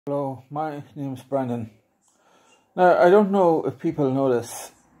Hello, my name's Brendan. Now, I don't know if people know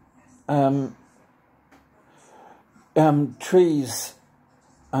this. Trees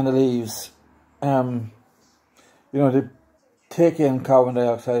and the leaves, they take in carbon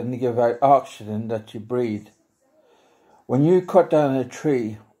dioxide and they give out oxygen that you breathe. When you cut down a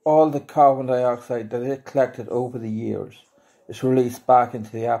tree, all the carbon dioxide that it collected over the years is released back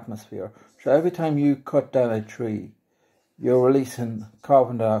into the atmosphere. So every time you cut down a tree, you're releasing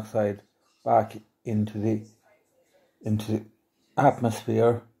carbon dioxide back into the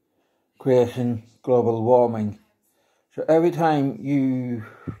atmosphere, creating global warming. So every time you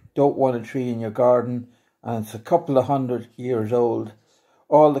don't want a tree in your garden and it's a couple of 100 years old,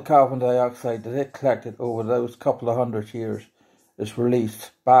 all the carbon dioxide that it collected over those couple of 100 years is released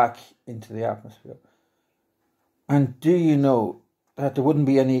back into the atmosphere. And do you know that there wouldn't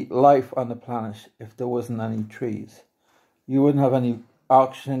be any life on the planet if there wasn't any trees? You wouldn't have any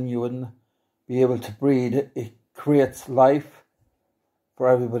oxygen, you wouldn't be able to breathe. It creates life for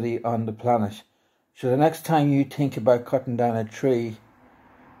everybody on the planet. So the next time you think about cutting down a tree,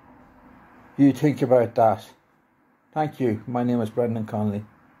 you think about that. Thank you. My name is Brendan Connolly.